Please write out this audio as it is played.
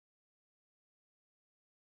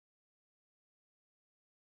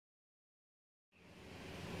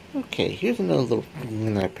Okay, here's another little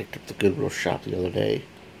thing that I picked up at the Goodwill shop the other day.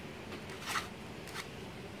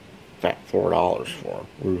 In fact, $4 for.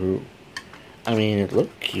 Woohoo. I mean, it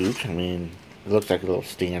looked cute. I mean, it looks like a little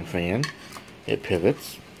stand fan. It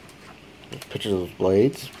pivots. There's pictures of those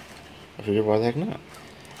blades. I figured, why the heck not?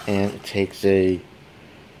 And it takes the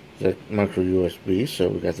micro USB, so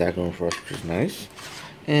we got that going for us, which is nice.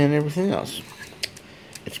 And everything else.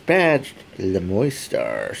 It's badged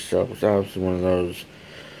Lemoistar, so it's obviously one of those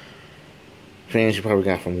fans you probably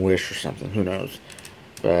got from Wish or something. Who knows?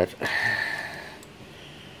 But,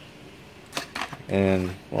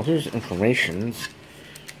 and, well, here's information.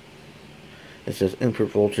 It says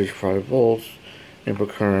input voltage 5 volts, input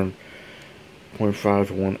current 0.5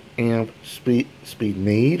 to 1 amp, speed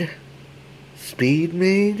made?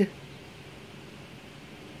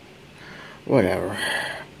 Whatever.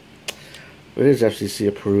 It is FCC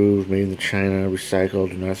approved, made in China,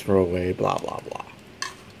 recycled, do not throw away, blah blah blah.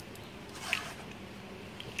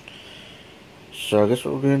 So I guess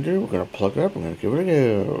what we're going to do, we're going to plug it up, we're going to give it a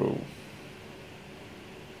go.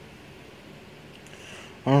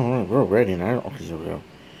 Alright, we're ready now. Okay, here we go.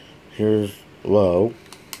 Here's low.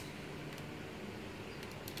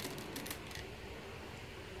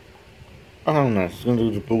 Oh, nice. It's going to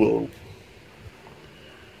do the blue.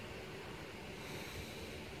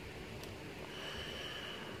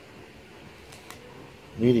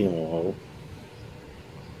 Medium low.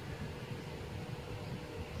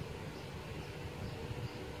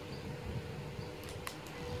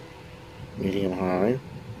 Medium high.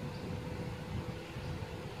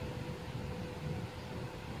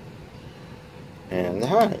 And the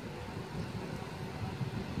high.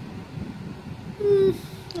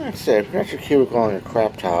 I'd say if you're not your cubicle on your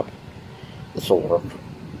crap top, this will work.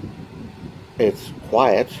 It's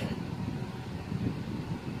quiet.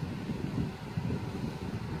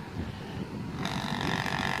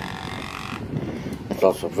 It's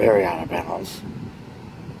also very out of balance.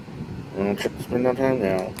 I'm going to check the spin down time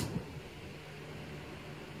now.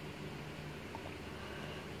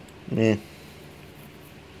 Meh.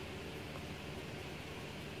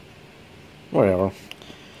 Whatever.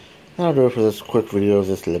 That'll do it for this quick video of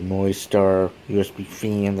this Lemoistar USB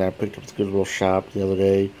fan that I picked up at the Goodwill shop the other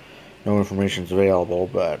day. No information is available,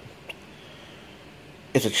 but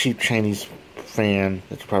it's a cheap Chinese fan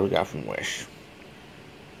that you probably got from Wish.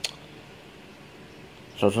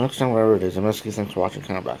 So until next time, whatever it is, I'm asking thanks for watching.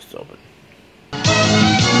 Comment box is open.